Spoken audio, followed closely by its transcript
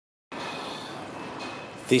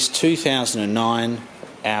This 2009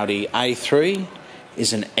 Audi A3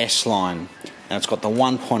 is an S-Line, and it's got the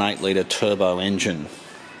 1.8 litre turbo engine.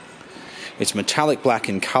 It's metallic black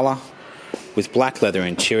in colour with black leather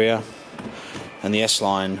interior, and the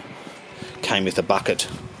S-Line came with the bucket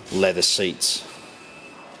leather seats.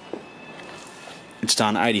 It's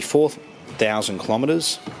done 84,000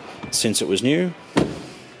 kilometres since it was new, and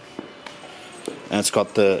it's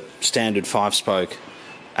got the standard 5-spoke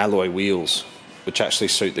alloy wheels, which actually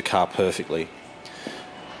suit the car perfectly.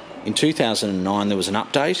 In 2009 there was an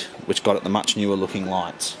update which got it the much newer looking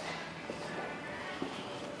lights.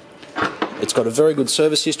 It's got a very good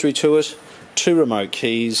service history to it, 2 remote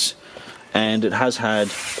keys, and it has had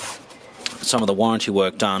some of the warranty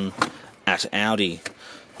work done at Audi.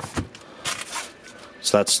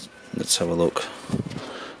 So let's have a look.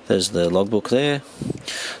 There's the logbook there.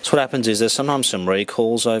 So what happens is there's sometimes some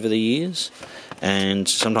recalls over the years, and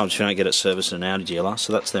sometimes you don't get it serviced at an Audi dealer,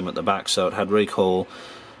 so that's them at the back. So it had recall,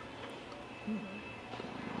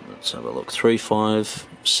 let's have a look,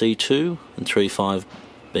 35C2 and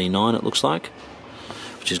 35B9 it looks like,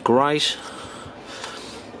 which is great.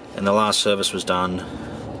 And the last service was done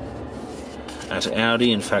at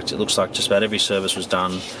Audi. In fact, it looks like just about every service was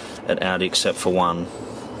done at Audi except for one,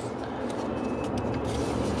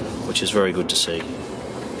 which is very good to see.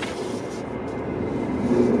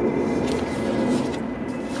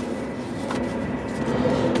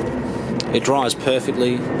 It drives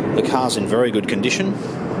perfectly, the car's in very good condition,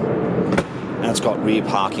 and it's got rear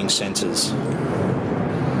parking sensors.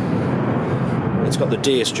 It's got the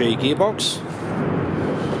DSG gearbox.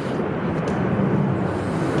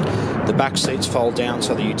 The back seats fold down,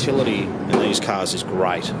 so the utility in these cars is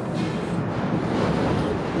great.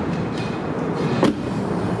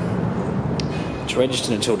 It's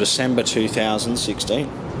registered until December 2016.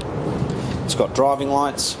 It's got driving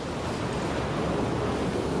lights.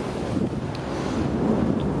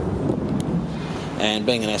 And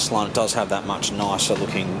being an S-Line, it does have that much nicer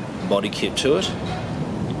looking body kit to it.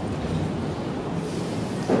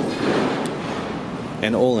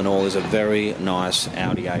 And all in all is a very nice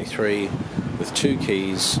Audi A3 with 2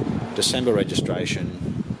 keys, December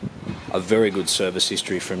registration, a very good service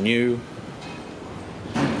history from new,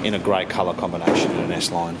 in a great colour combination in an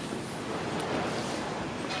S-Line.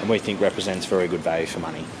 And we think represents very good value for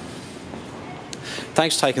money.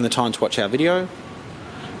 Thanks for taking the time to watch our video.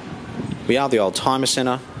 We are the Old Timer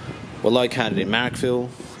Centre. We're located in Marrickville,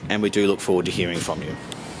 and we do look forward to hearing from you.